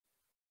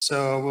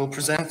So we'll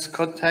present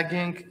code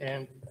tagging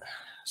and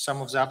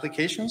some of the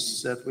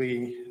applications that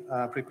we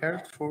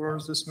prepared for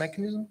this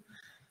mechanism.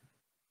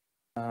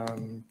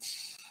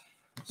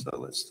 So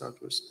let's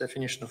start with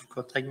definition of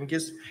code tagging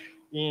is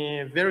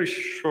in very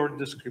short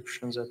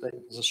descriptions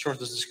the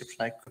shortest description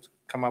I could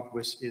come up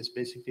with is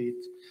basically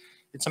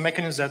it's a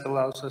mechanism that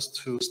allows us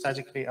to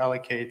statically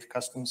allocate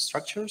custom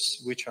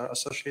structures which are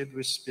associated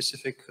with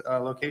specific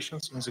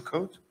locations in the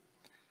code.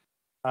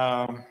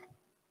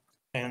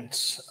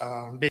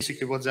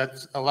 Basically what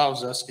that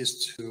allows us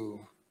is two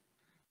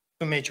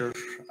major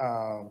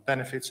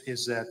benefits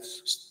is that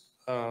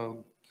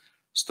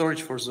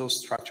storage for those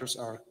structures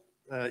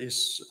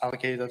is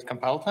allocated at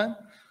compile time.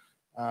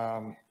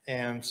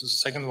 And the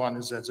second one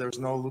is that there's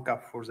no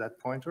lookup for that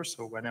pointer.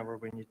 So whenever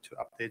we need to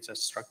update that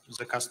structure,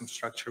 the custom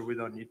structure, we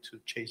don't need to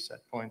chase that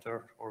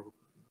pointer or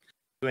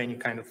do any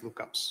kind of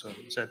lookups. So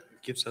that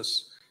gives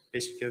us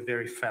basically a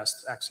very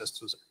fast access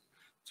to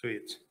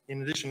it.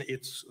 In addition,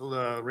 it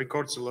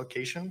records the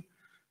location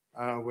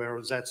where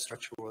that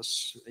structure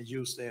was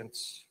used and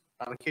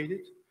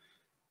allocated.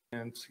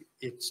 And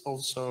it's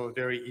also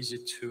very easy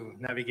to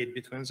navigate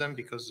between them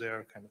because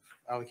they're kind of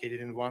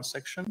allocated in one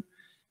section.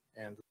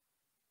 And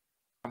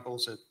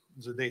examples that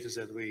the data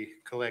that we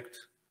collect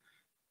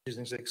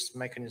using this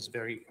mechanism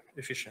very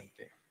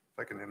efficiently. If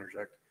I can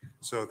interject.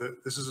 So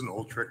this is an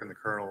old trick in the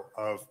kernel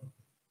of,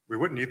 we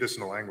wouldn't need this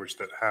in a language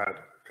that had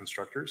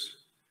constructors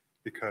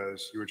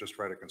because you would just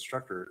write a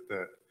constructor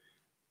that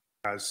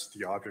has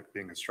the object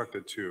being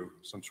constructed to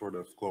some sort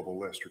of global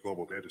list or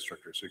global data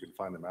structure so you can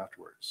find them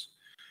afterwards.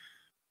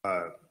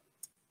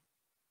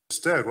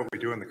 Instead, what we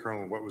do in the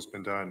kernel, and what was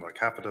been done like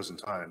half a dozen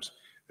times,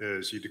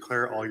 is you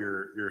declare all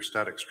your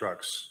static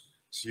structs.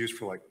 It's used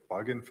for like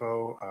bug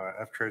info,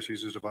 ftrace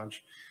uses a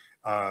bunch,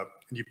 and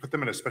you put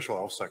them in a special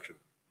else section.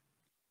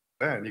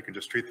 Then you can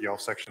just treat the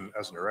else section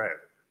as an array.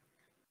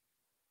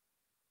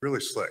 Really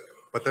slick,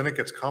 but then it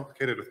gets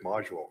complicated with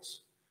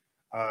modules.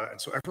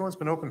 And so everyone's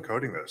been open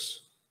coding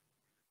this.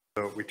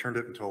 So we turned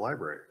it into a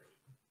library.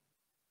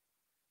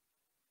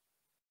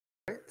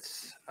 Right.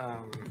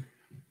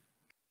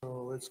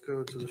 So let's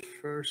go to the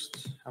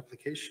first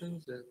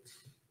application that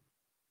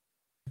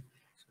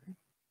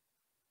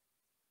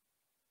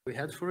we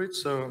had for it.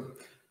 So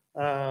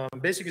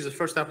basically the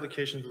first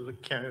application that we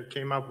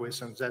came up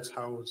with, and that's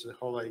how the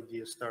whole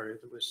idea started,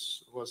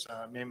 was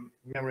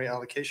memory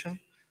allocation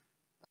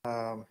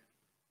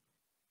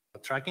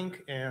tracking.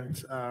 And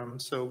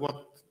so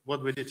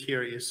what we did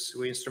here is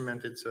we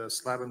instrumented the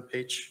slab and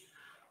page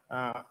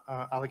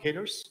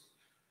allocators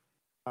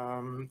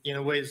in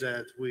a way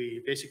that we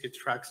basically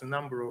track the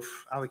number of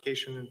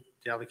allocation and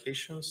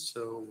deallocations.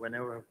 So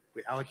whenever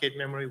we allocate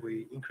memory,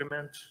 we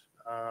increment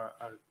a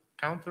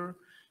counter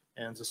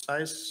and the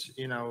size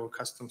in our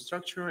custom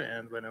structure,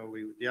 and whenever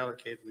we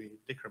deallocate, we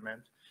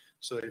decrement.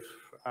 So if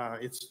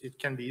it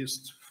can be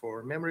used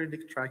for memory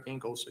tracking,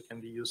 also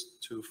can be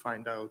used to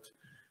find out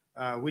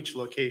which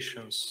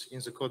locations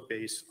in the code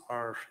base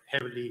are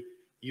heavily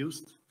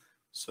used.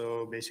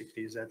 So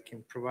basically that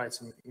can provide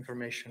some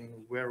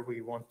information where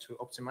we want to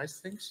optimize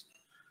things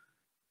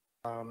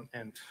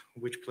and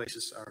which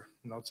places are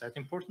not that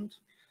important.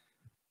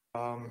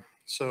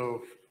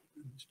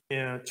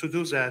 To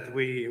do that,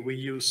 we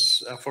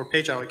use, for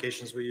page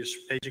allocations, we use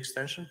page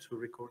extension to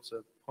record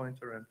the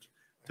pointer and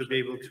to be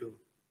able to.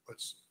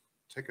 Let's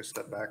take a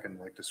step back and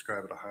like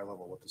describe at a high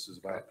level what this is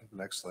about. The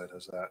next slide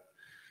has that.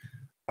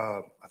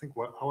 I think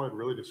how I'd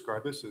really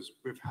describe this is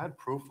we've had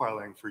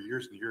profiling for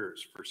years and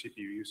years for CPU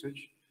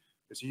usage.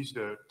 It's easy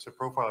to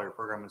profile your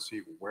program and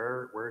see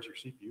where is your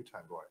CPU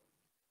time going.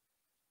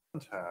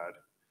 What we haven't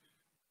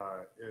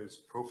had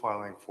is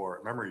profiling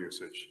for memory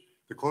usage.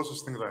 The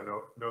closest thing that I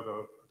know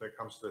though that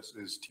comes to this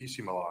is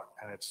tcmalloc,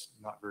 and it's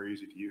not very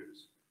easy to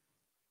use.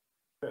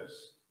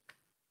 This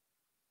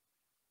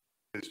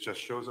just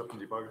shows up in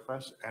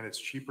debugfs, and it's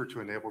cheaper to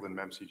enable than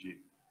memcg.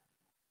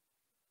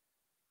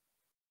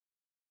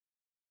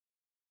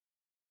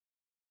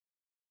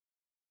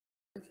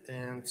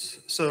 And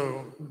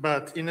so,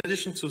 but in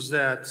addition to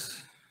that,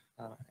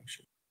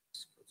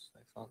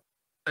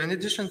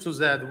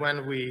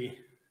 when we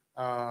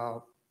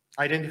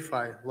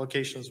identify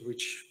locations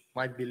which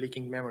might be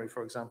leaking memory,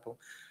 for example,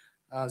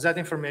 that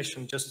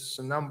information, just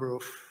the number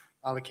of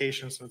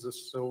allocations and the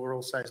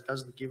overall size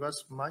doesn't give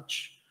us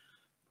much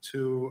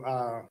to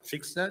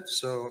fix that.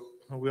 So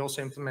we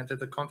also implemented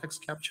the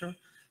context capture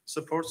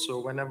support. So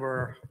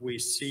whenever we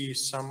see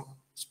some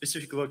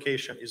specific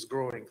location is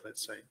growing,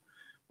 let's say,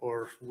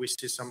 or we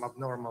see some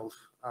abnormal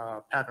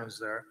patterns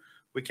there,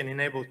 we can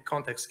enable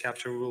context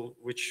capture,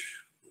 which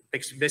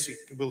basically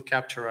will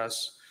capture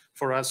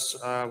for us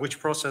which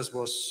process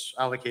was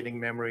allocating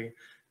memory,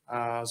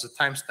 the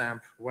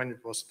timestamp when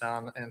it was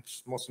done, and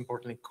most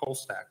importantly, call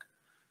stack.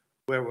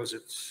 Where was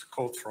it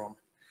called from?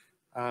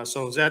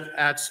 So that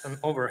adds an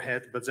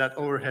overhead, but that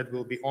overhead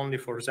will be only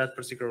for that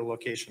particular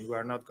location. We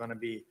are not going to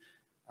be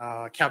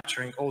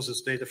capturing all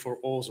this data for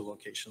all the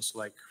locations,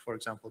 like, for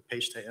example,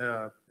 page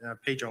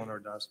owner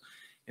does.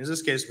 In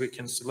this case, we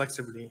can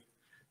selectively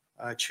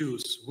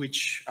choose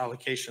which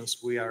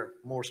allocations we are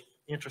more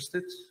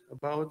interested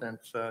about and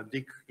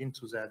dig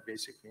into that,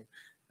 basically,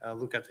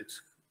 look at it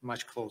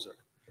much closer.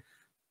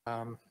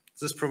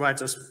 This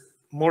provides us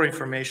more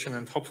information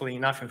and hopefully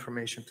enough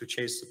information to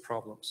chase the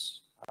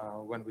problems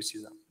when we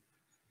see them.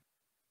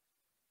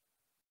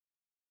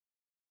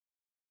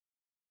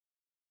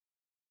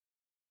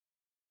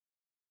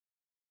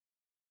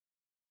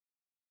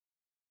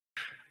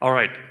 All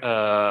right,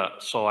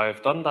 so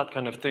I've done that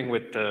kind of thing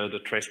with the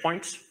trace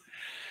points.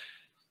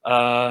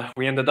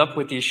 We ended up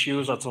with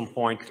issues at some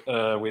point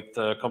with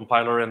the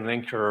compiler and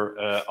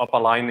linker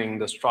up-aligning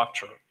the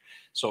structure.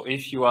 So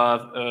if you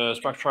have a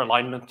structure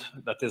alignment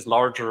that is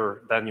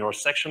larger than your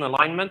section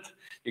alignment,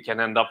 you can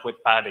end up with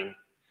padding.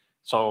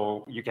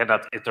 So you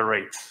cannot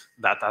iterate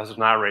that as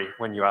an array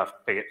when you have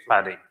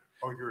padding.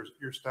 Oh,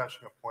 you're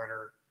stashing a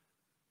pointer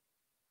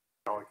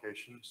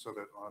allocation so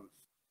that on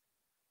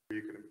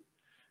you can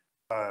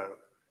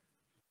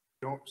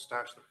don't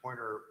stash the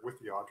pointer with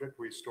the object.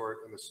 We store it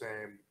in the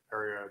same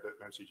area that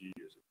MCG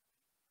uses.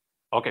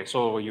 Okay,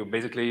 so you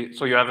basically,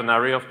 so you have an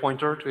array of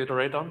pointer to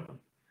iterate on?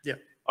 Yeah.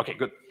 Okay,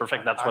 good,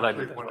 perfect. That's what I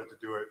did. I wanted to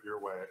do it your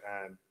way,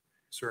 and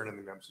SUREN and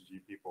the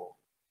MCG people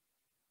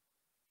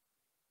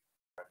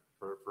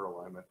for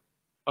alignment.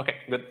 Okay,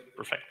 good,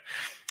 perfect.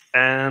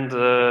 And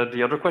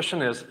the other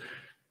question is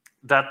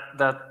that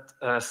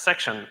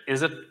section,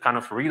 is it kind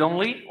of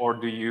read-only, or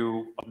do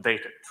you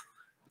update it?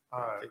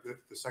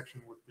 The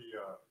section with the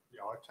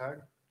alloc tag,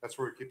 that's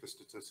where we keep the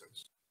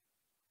statistics.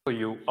 So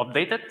you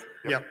update it?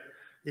 Yep.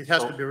 Yeah, it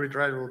has to be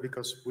read-writable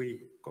because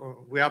we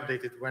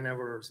update it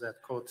whenever that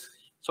code.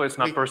 So it's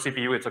not per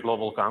CPU, it's a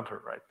global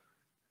counter, right?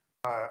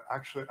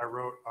 Actually, I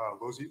wrote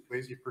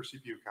lazy per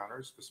CPU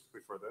counters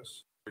specifically for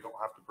this. We don't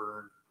have to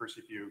burn per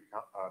CPU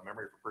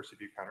memory for per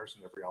CPU counters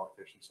in every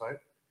allocation site.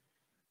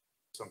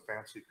 Some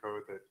fancy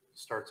code that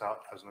starts out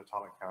as an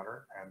atomic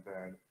counter and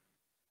then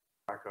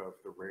back of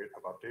the rate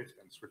of updates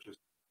and switches.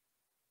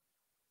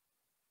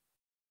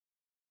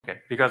 Okay,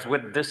 because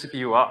with this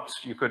CPU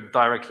ops, you could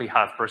directly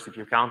have per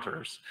CPU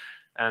counters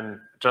and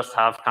just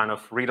have kind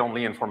of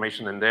read-only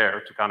information in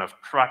there to kind of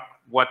track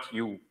what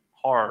you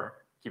are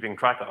keeping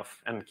track of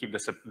and keep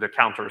the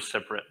counters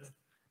separate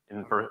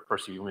in per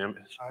CPU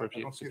memory. I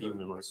don't see that it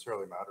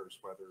necessarily matters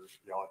whether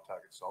the alloc tag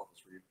itself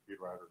is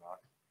read-write or not.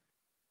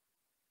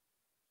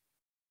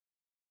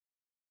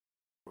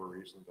 For a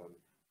reason, then.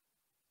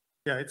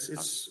 Yeah,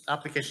 it's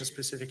application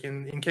specific.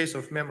 In case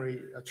of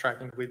memory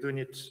tracking, we do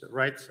need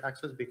write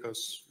access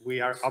because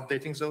we are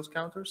updating those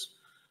counters.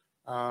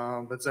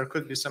 But there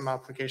could be some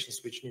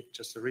applications which need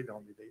just a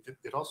read-only data.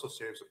 It also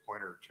saves a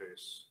pointer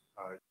chase.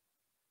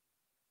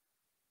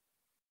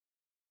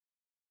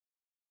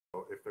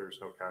 If there's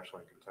no cache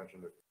line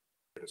contention,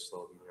 it is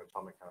slow, then the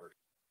atomic counter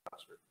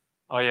faster.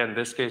 Oh yeah, in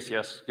this case,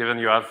 yes. Given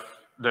you have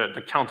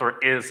the counter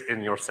is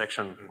in your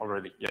section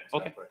already. Yeah.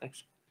 Exactly. Okay.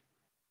 Thanks.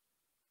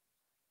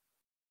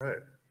 Right.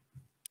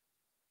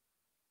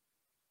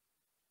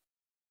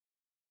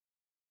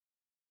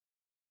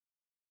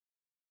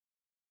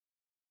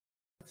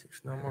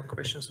 If no more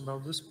questions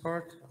about this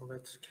part, I'll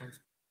let Kent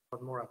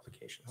about more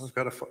applications. I've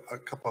got a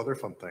couple other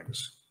fun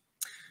things.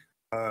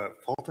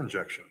 Fault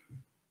injection.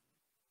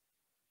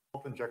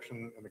 Fault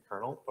injection in the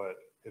kernel, but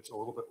it's a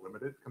little bit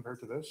limited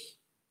compared to this.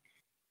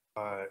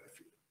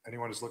 If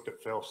anyone has looked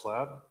at fail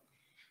slab,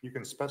 you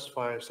can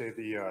specify, say,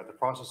 the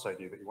process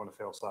ID that you want to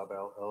fail slab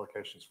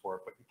allocations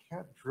for, but you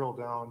can't drill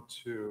down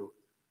to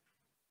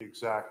the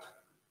exact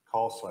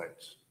call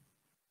sites,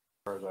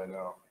 as far as I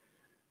know.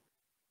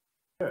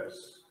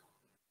 This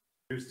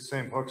use the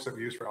same hooks that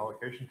we use for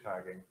allocation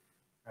tagging,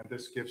 and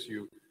this gives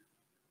you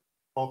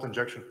fault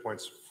injection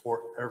points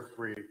for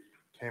every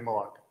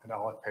tamalloc and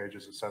alloc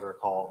pages, etc.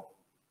 call,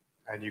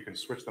 and you can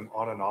switch them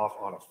on and off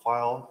on a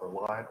file or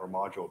line or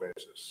module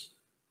basis.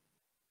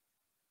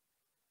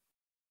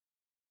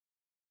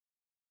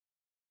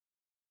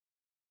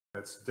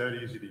 It's dead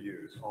easy to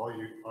use. All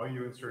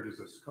you insert is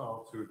this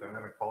call to a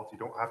dynamic fault. You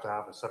don't have to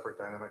have a separate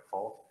dynamic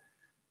fault.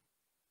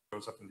 It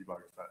shows up in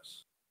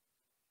debug.fs.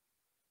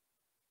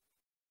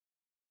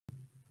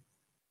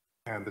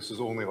 And this is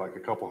only like a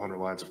couple hundred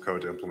lines of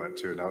code to implement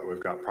too, now that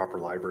we've got proper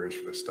libraries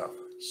for this stuff.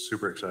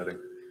 Super exciting.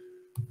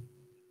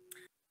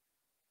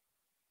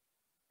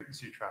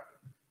 Latency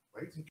tracking.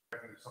 Latency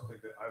tracking is something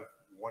that I've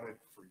wanted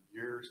for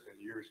years and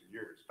years and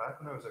years. Back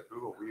when I was at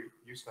Google, we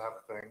used to have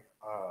a thing,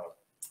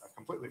 I've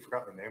completely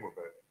forgotten the name of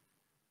it.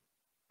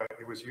 But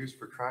it was used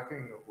for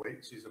tracking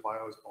latencies of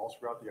IOs all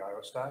throughout the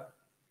IO stack.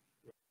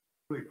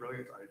 Really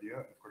brilliant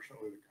idea.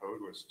 Unfortunately, the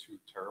code was too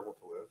terrible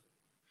to live.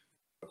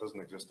 It doesn't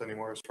exist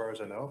anymore as far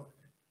as I know.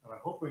 And I'm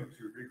hoping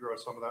to regrow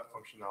some of that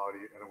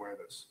functionality in a way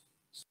that's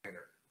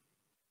saner.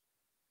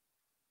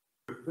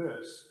 With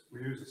this,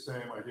 we use the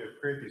same idea.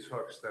 Create these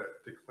hooks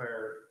that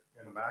declare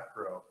in a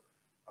macro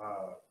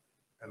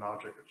an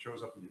object that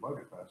shows up in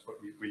debug.fs, but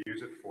we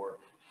use it for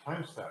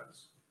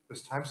timestats.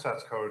 This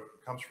timestats code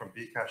comes from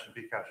Bcache and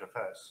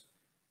Bcache.fs.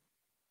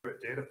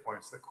 Data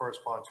points that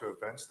correspond to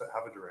events that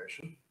have a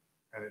duration,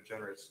 and it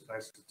generates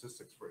nice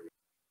statistics for you.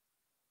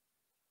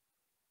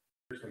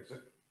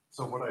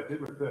 So what I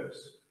did with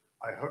this,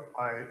 I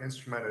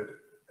instrumented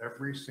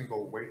every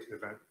single wait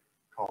event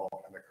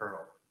call in the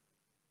kernel,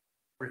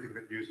 everything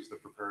that uses the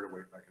prepare to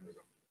wait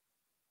mechanism.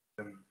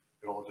 And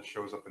it all just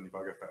shows up in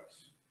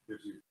debugfs.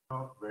 Gives you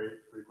count, rate,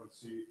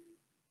 frequency,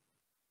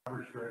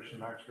 average duration,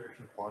 max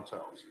duration,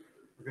 quantiles.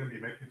 We're going to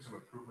be making some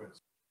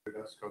improvements to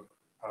this code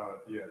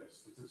via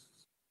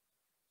statistics,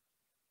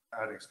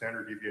 adding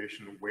standard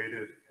deviation,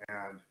 weighted,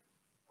 and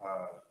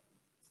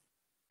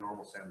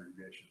normal standard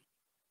deviation.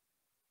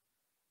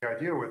 The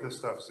idea with this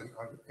stuff is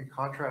in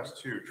contrast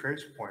to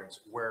trace points,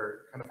 where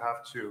you kind of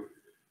have to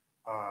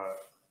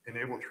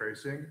enable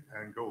tracing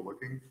and go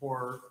looking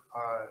for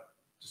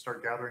to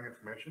start gathering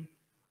information.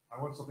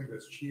 I want something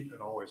that's cheap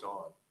and always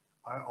on.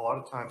 A lot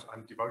of times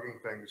I'm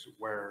debugging things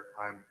where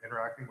I'm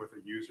interacting with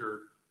a user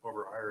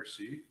over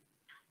IRC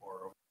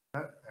or over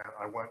net, and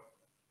I want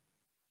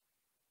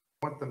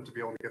them to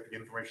be able to get the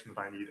information that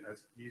I need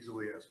as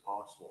easily as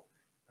possible.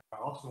 I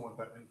also want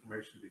that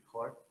information to be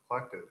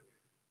collected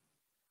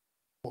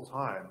full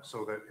time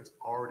so that it's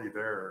already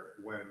there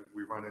when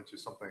we run into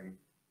something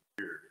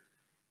weird.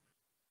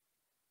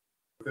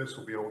 With this,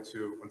 we'll be able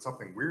to, when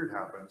something weird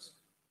happens,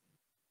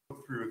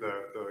 look through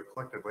the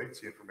collected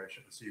latency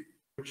information and see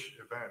which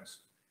events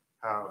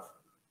have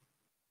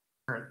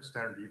current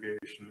standard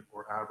deviation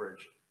or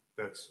average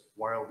that's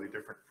wildly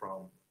different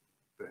from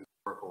the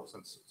historical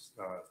since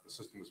the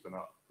system has been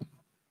up.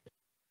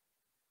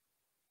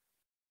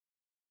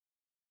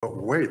 But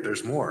wait,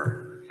 there's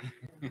more.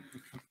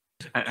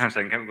 Hang on a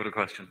second, I've got a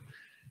question.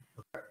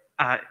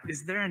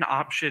 Is there an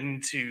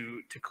option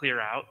to clear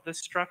out the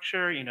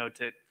structure, you know,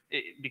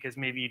 because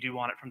maybe you do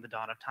want it from the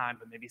dawn of time,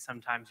 but maybe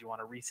sometimes you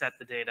want to reset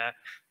the data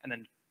and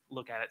then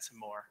look at it some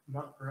more?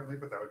 Not currently,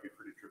 but that would be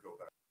pretty trivial.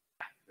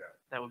 Yeah.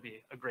 That would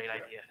be a great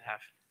idea to have.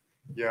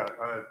 Yeah,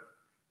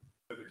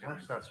 the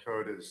detached stats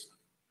code is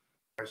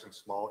nice and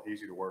small,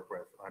 easy to work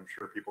with. I'm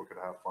sure people could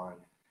have fun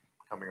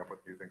coming up with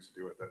new things to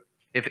do with it.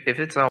 If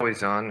it's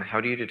always on, how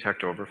do you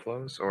detect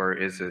overflows, or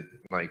is it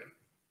like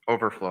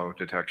overflow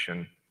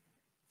detection?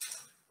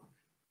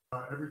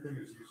 Everything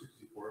is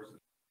U64.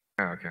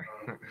 Oh, okay.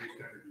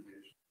 Standard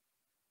deviation.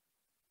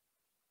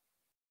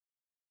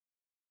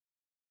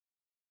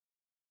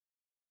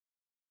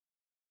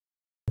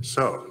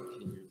 So,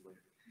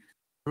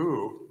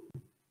 who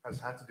has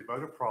had to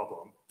debug a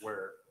problem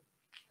where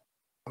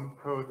some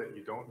code that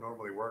you don't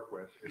normally work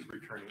with is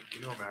returning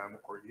enomem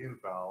or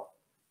enval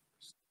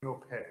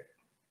single pay,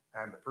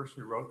 and the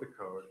person who wrote the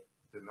code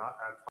did not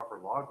add proper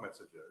log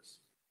messages,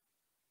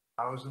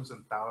 thousands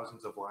and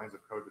thousands of lines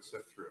of code to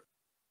sift through.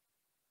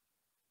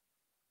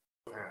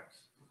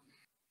 Hands.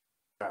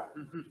 Yeah.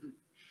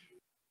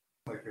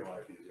 Make your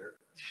life easier.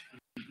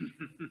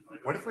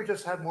 What if we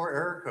just had more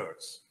error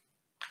codes?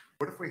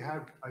 What if we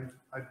had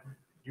a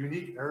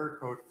unique error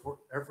code for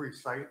every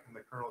site in the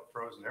kernel that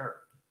throws an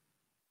error?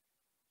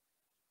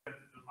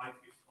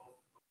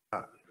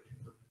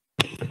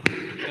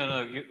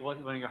 No, it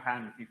wasn't on your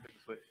hand if you put the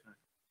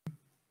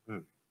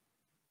switch.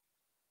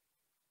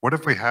 What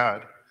if we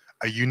had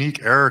a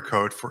unique error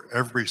code for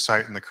every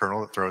site in the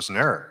kernel that throws an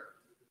error?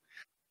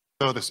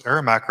 So this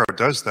error macro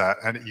does that,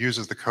 and it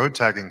uses the code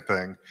tagging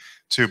thing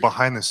to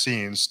behind the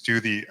scenes do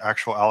the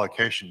actual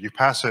allocation. You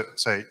pass it,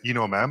 say,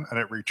 enomem, and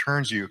it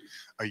returns you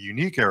a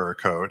unique error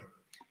code.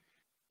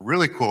 The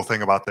really cool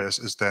thing about this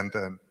is then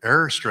the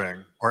error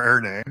string or error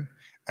name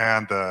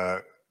and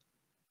the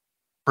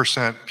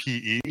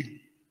 %PE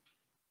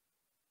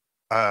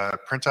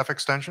printf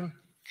extension,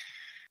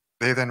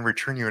 they then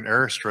return you an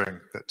error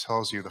string that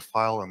tells you the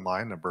file and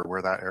line number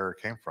where that error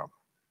came from.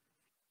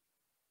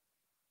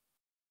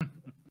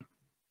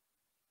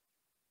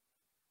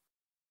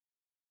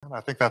 And I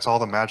think that's all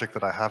the magic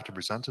that I have to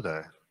present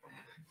today.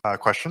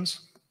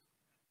 Questions?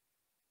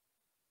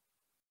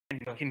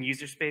 Can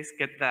user space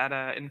get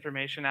that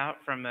information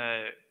out from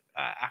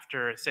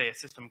after, say, a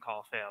system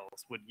call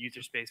fails? Would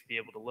user space be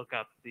able to look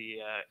up the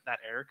that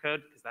error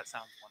code? Because that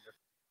sounds wonderful.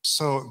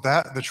 So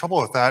the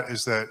trouble with that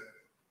is that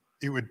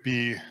it would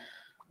be,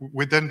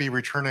 we'd then be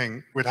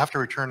returning, we'd have to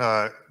return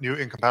a new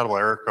incompatible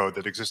error code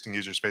that existing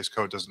user space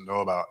code doesn't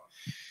know about.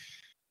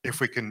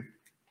 If we can,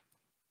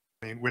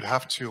 I mean, we'd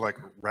have to like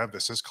rev the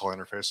syscall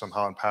interface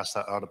somehow and pass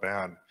that out of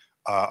band.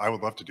 I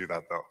would love to do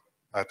that though.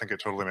 I think it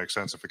totally makes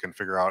sense if we can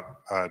figure out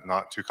a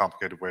not too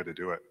complicated way to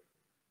do it.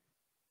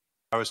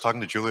 I was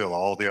talking to Julia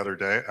Lal the other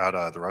day at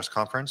the Rust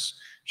conference.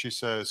 She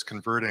says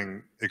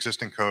converting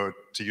existing code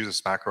to use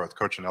this macro with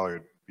Coccinelli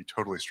would be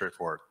totally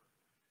straightforward.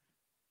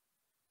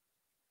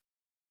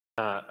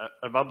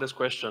 About this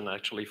question,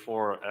 actually,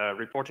 for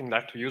reporting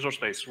back to user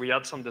space, we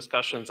had some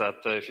discussions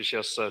at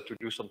Ficcius to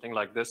do something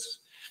like this.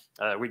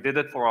 We did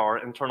it for our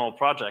internal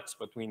projects,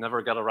 but we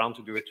never got around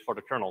to do it for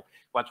the kernel.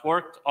 What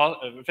worked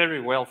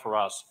very well for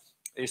us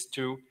is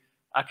to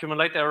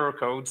accumulate error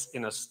codes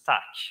in a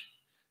stack.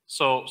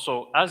 So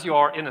as you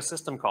are in a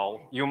system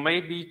call, you may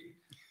be,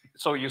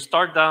 so you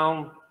start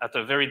down at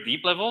a very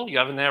deep level, you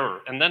have an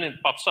error, and then it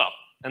pops up,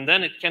 and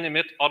then it can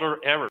emit other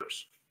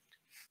errors.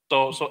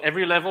 So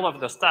every level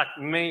of the stack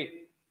may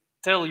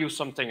tell you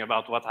something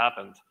about what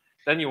happened.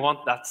 Then you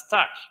want that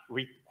stack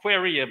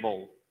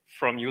queryable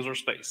from user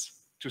space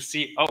to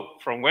see, oh,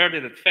 from where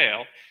did it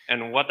fail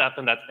and what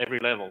happened at every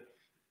level.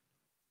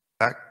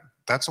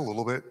 That's a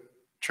little bit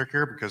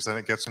trickier because then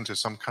it gets into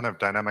some kind of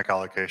dynamic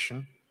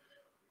allocation.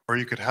 Or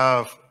you could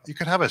have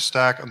a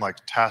stack and like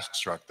task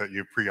struct that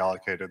you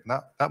pre-allocated,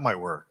 and that might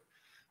work.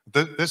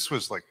 This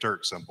was like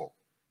dirt simple.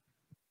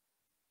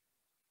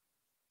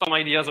 Some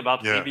ideas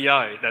about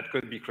ABI that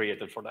could be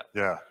created for that.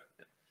 Yeah.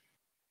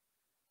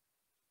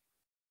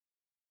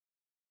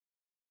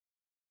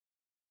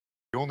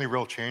 The only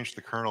real change to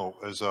the kernel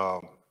is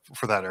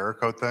for that error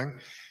code thing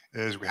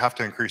is we have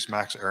to increase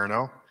max error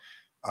no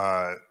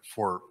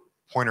for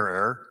pointer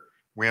error.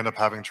 We end up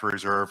having to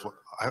reserve.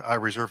 I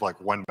reserve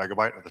like 1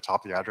 megabyte at the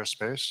top of the address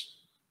space.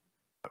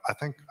 I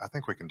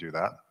think we can do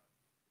that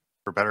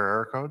for better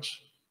error codes.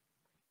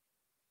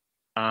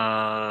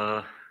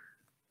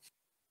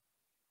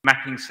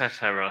 Mapping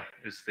set error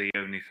is the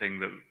only thing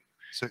that.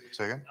 Say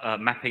again?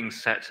 Mapping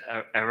set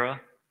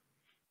error,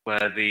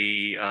 where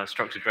the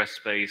structured address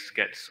space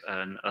gets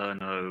an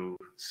ERNO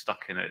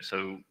stuck in it.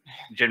 So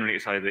generally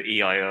it's either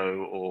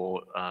EIO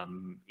or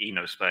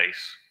ENO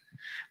space.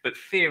 But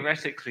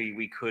theoretically,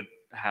 we could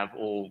have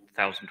all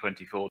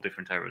 1024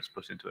 different errors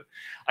put into it.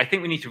 I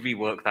think we need to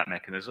rework that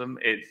mechanism.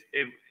 It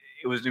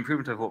was an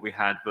improvement of what we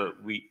had, but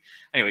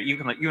anyway, you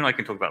and I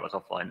can talk about that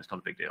offline. It's not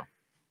a big deal.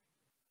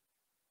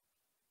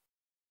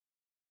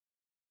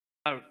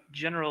 A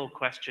general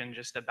question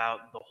just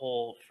about the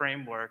whole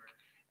framework.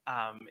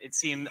 It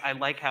seemed, I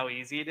like how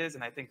easy it is,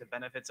 and I think the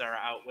benefits are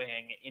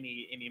outweighing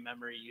any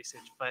memory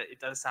usage, but it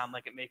does sound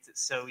like it makes it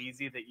so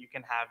easy that you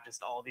can have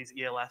just all these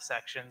ELF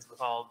sections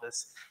with all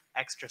this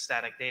extra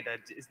static data.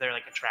 Is there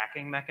like a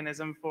tracking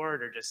mechanism for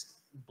it, or just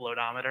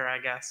bloatometer, I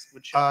guess,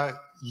 would show?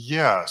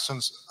 Yeah,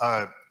 since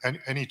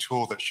any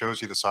tool that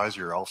shows you the size of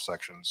your ELF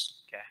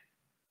sections. Okay.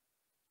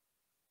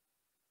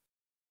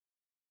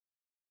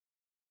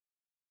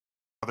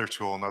 Another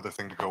tool, another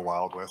thing to go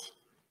wild with.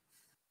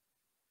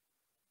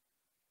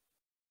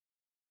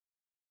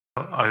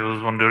 I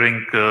was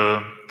wondering,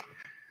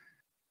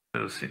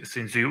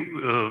 since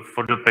you,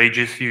 for the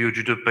pages, you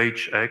use the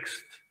page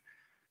X,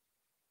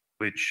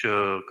 which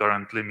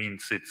currently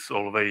means it's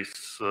always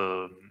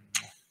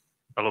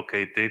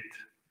allocated.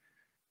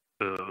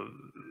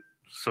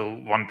 So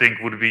one thing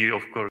would be,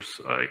 of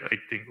course, I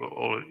think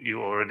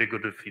you already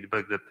got the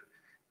feedback that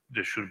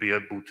there should be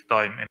a boot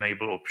time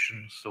enable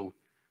option, so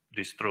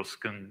distros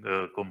can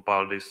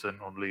compile this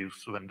and only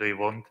use when they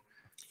want,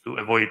 to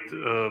avoid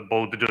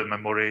both the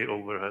memory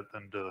overhead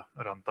and the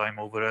runtime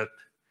overhead.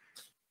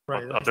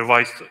 Right. But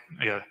otherwise,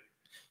 yeah.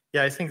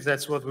 Yeah, I think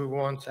that's what we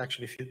want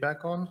actually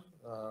feedback on.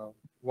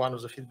 One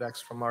of the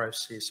feedbacks from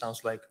RFC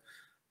sounds like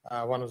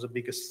one of the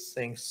biggest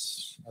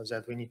things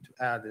that we need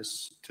to add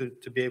is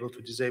to be able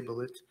to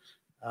disable it.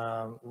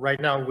 Right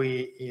now,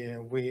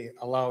 we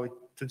allow it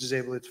to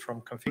disable it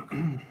from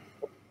config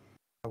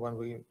when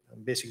we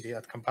basically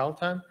at compile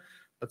time.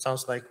 But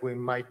sounds like we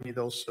might need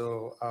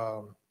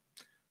also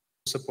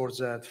support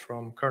that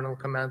from kernel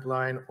command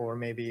line or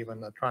maybe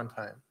even at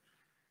runtime.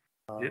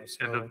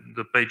 So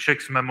the page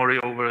X memory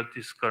overhead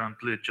is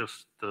currently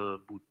just the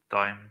boot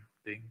time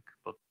thing,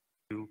 but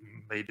if you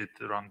made it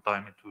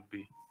runtime, it would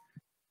be.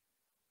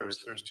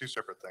 There's two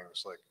separate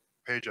things, like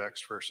page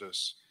X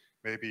versus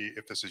maybe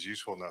if this is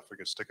useful enough, we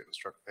could stick it in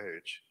struct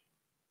page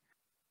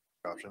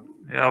option.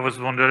 Yeah, I was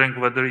wondering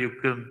whether you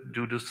can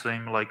do the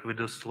same like with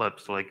the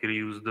slabs, like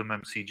reuse the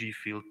memcg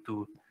field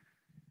to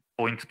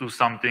point to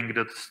something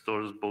that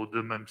stores both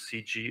the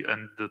memcg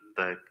and the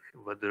tag,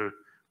 whether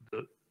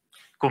the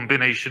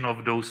combination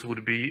of those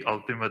would be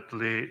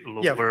ultimately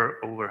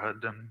lower overhead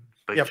than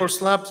page. Yeah, for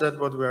slabs, that's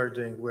what we are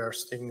doing. We are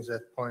sticking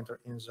that pointer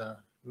in the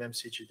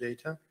memcg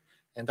data.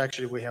 And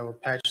actually, we have a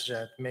patch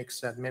that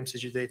makes that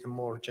memcg data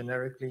more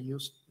generically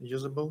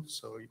usable.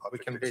 So we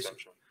can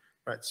basically,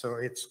 right. So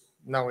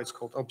now it's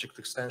called object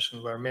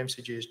extension, where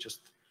memcg is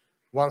just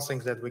one thing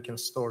that we can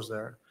store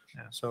there.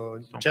 Yeah. So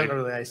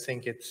generally, I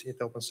think it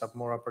opens up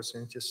more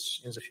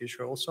opportunities in the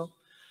future also.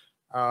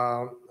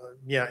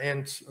 Yeah,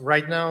 and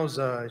right now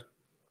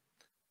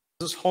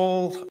this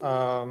whole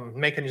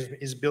mechanism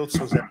is built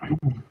so that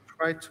we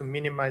try to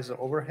minimize the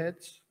overhead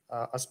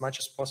as much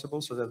as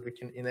possible, so that we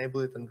can enable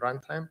it in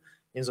runtime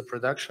in the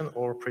production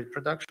or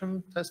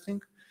pre-production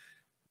testing.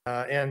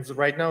 And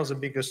right now, the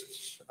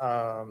biggest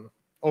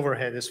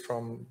overhead is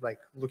from like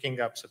looking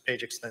up the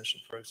page extension,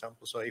 for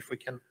example. So if we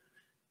can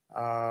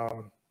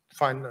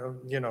find,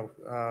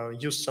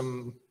 use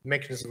some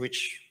mechanism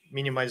which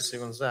minimizes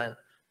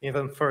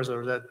even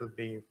further, that would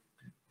be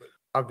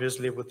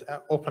obviously would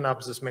open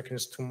up this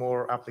mechanism to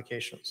more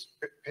applications.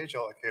 Page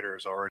allocator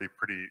is already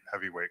pretty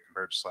heavyweight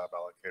compared to slab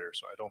allocator,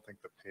 so I don't think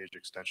the page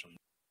extension is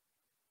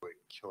really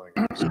killing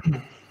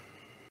us.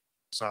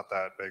 It's not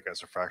that big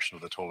as a fraction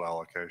of the total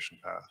allocation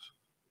path.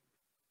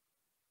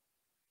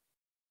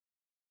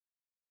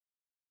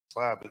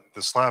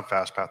 The slab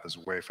fast path is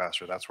way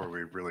faster. That's where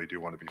we really do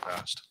want to be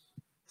fast.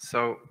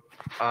 So,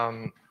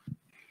 on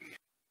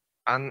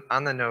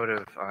the note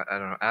of I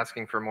don't know,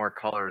 asking for more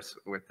colors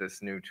with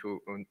this new tool,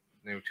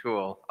 new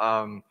tool.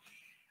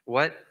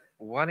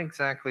 What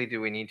exactly do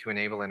we need to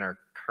enable in our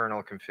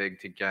kernel config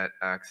to get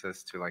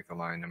access to like the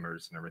line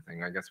numbers and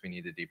everything? I guess we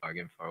need the debug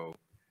info.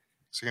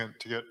 So again,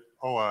 to get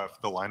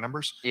the line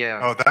numbers. Yeah.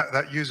 Oh,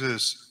 that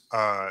uses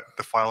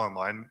the file and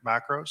line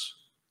macros.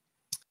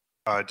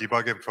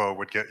 Debug info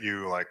would get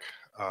you like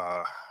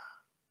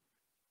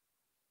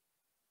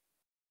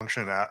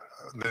function at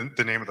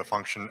the name of the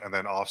function and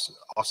then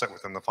offset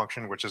within the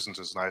function, which isn't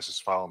as nice as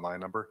file and line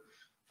number.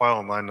 File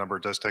and line number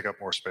does take up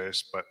more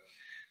space, but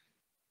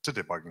it's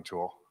a debugging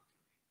tool.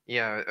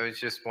 Yeah, I was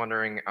just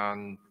wondering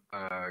on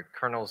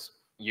kernels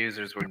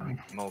users would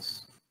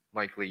most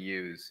likely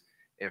use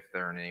if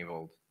they're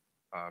enabled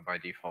by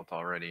default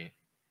already,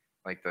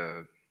 like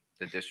the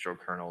distro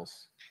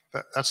kernels.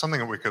 That's something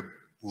that we could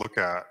look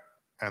at,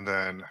 and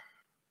then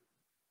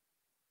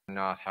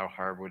Not how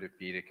hard would it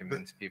be to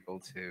convince people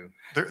to?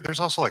 there's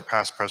also like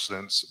past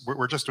precedents.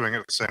 We're just doing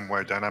it the same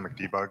way Dynamic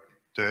Debug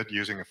did,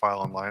 using a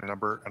file and line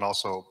number, and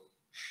also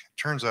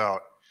turns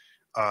out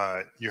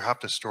you have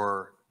to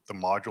store the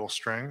module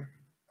string.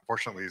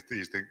 Unfortunately,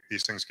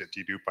 these things get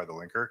deduped by the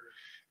linker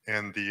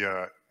in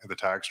the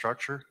tag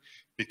structure,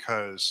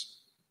 because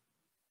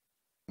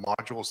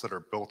modules that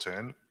are built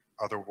in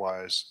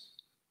otherwise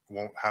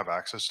won't have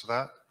access to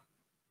that.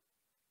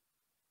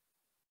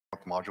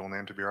 Want the module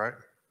name to be right,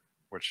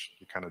 which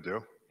you kind of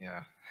do.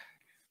 Yeah.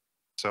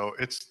 So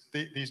it's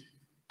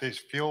these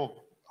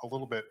feel a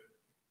little bit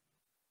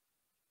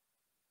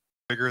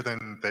bigger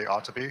than they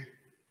ought to be,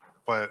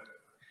 but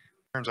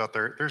turns out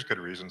there's good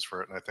reasons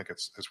for it, and I think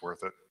it's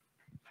worth it.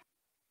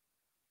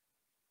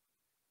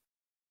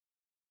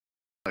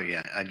 Oh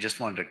yeah, I just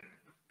wanted to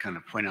kind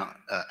of point out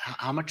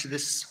how much of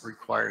this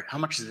how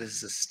much of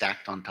this is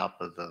stacked on top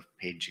of the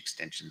page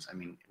extensions? I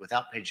mean,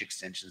 without page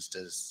extensions,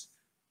 does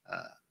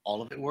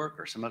all of it work,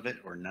 or some of it,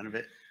 or none of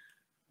it?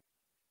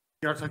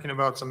 You're talking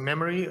about some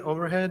memory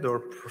overhead or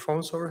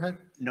performance overhead?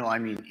 No, I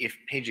mean, if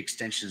page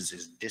extensions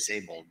is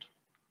disabled,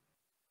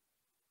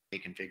 they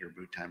configure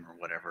boot time or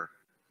whatever,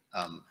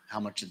 how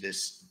much of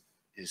this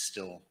is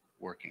still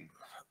working?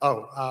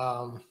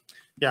 Oh,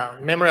 yeah,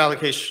 memory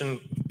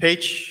allocation,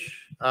 page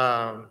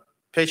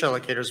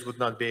allocators would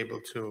not be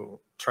able to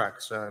track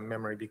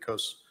memory,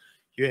 because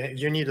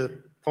you need a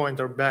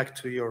pointer back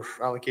to your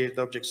allocated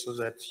object so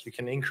that you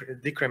can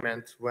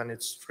decrement when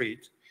it's freed.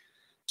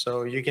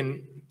 So you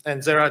can,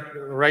 and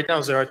right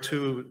now there are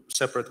two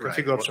separate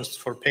config options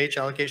for page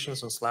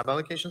allocations and slab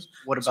allocations.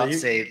 What about,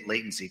 say,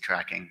 latency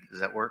tracking? Does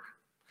that work?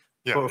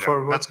 Yeah,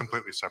 that's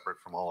completely separate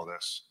from all of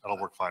this. That'll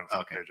work fine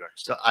with the PageX.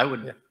 So I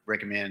would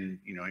recommend,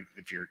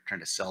 if you're trying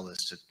to sell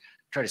this, to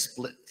try to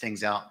split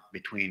things out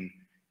between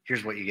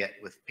here's what you get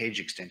with page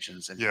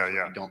extensions and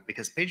you don't,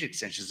 because page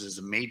extensions is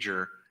a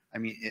major. I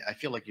mean, I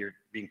feel like you're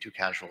being too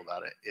casual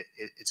about it.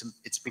 It's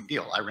a big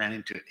deal. I ran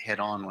into it head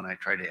on when I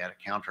tried to add a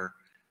counter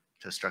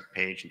to struct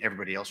page, and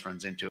everybody else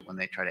runs into it when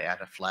they try to add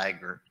a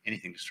flag or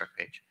anything to struct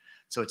page.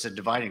 So it's a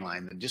dividing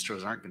line. The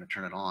distros aren't going to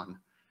turn it on.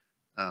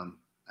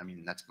 I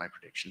mean, that's my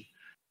prediction.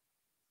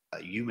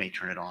 You may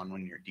turn it on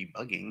when you're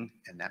debugging,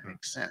 and that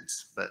makes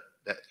sense. But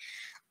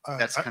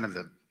that's kind of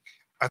the.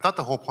 I thought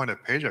the whole point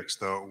of PageX,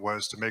 though,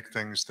 was to make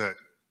things that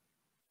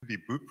could be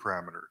boot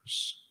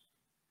parameters.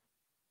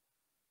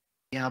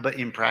 Yeah, but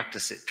in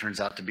practice, it turns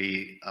out to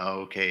be,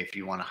 okay, if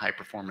you want a high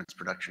performance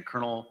production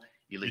kernel,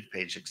 you leave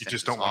page extensions. You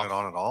just don't want it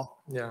on at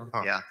all? Yeah.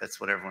 Huh. Yeah,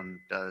 that's what everyone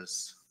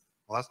does.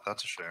 Well,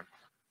 that's a shame.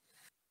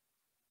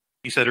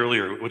 You said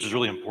earlier, which is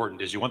really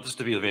important, is you want this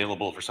to be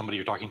available for somebody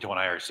you're talking to on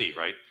IRC,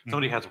 right?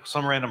 Somebody has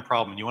some random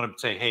problem, you want to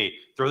say, hey,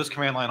 throw this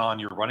command line on,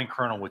 you're running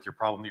kernel with your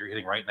problem that you're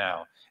hitting right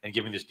now, and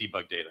giving this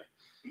debug data.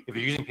 If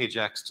you're using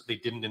PageX, they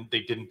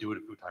didn't do it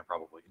at boot time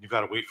probably. And you've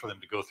got to wait for them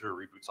to go through a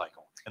reboot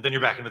cycle. And then you're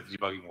back into the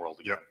debugging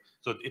world again. Yep.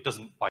 So it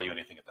doesn't buy you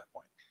anything at that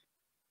point.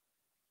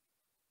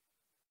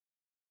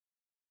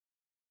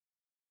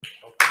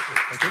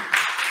 Thank you.